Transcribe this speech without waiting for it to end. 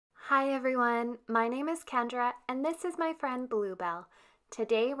Hi everyone, my name is Kendra and this is my friend Bluebell.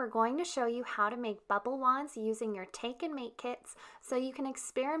 Today we're going to show you how to make bubble wands using your take and make kits so you can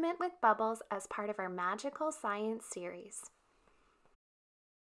experiment with bubbles as part of our magical science series.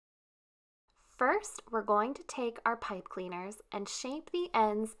 First, we're going to take our pipe cleaners and shape the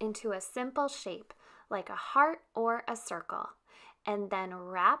ends into a simple shape like a heart or a circle, and then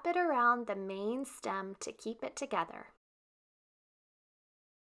wrap it around the main stem to keep it together.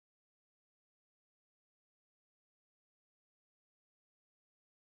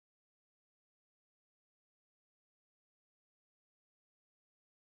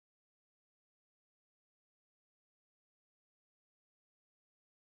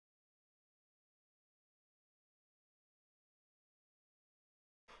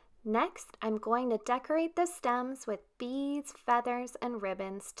 Next, I'm going to decorate the stems with beads, feathers, and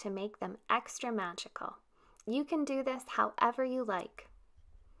ribbons to make them extra magical. You can do this however you like.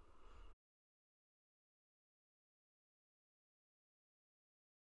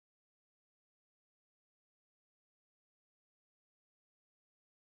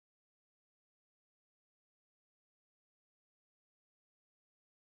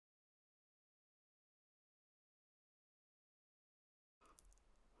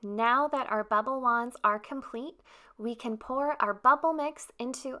 Now that our bubble wands are complete, we can pour our bubble mix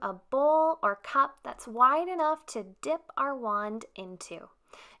into a bowl or cup that's wide enough to dip our wand into.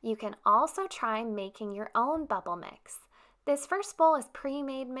 You can also try making your own bubble mix. This first bowl is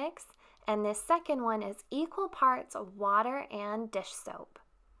pre-made mix, and this second one is equal parts water and dish soap.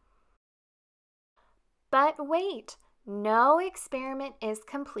 But wait! No experiment is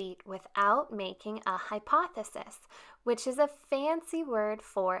complete without making a hypothesis, which is a fancy word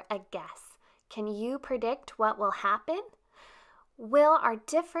for a guess. Can you predict what will happen? Will our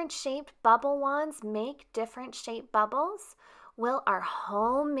different shaped bubble wands make different shaped bubbles? Will our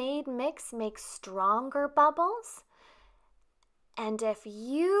homemade mix make stronger bubbles? And if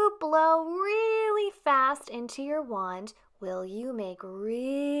you blow really fast into your wand, will you make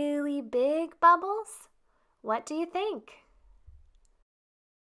really big bubbles? What do you think?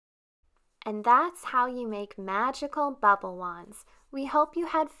 And that's how you make magical bubble wands. We hope you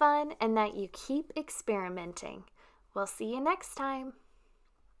had fun and that you keep experimenting. We'll see you next time.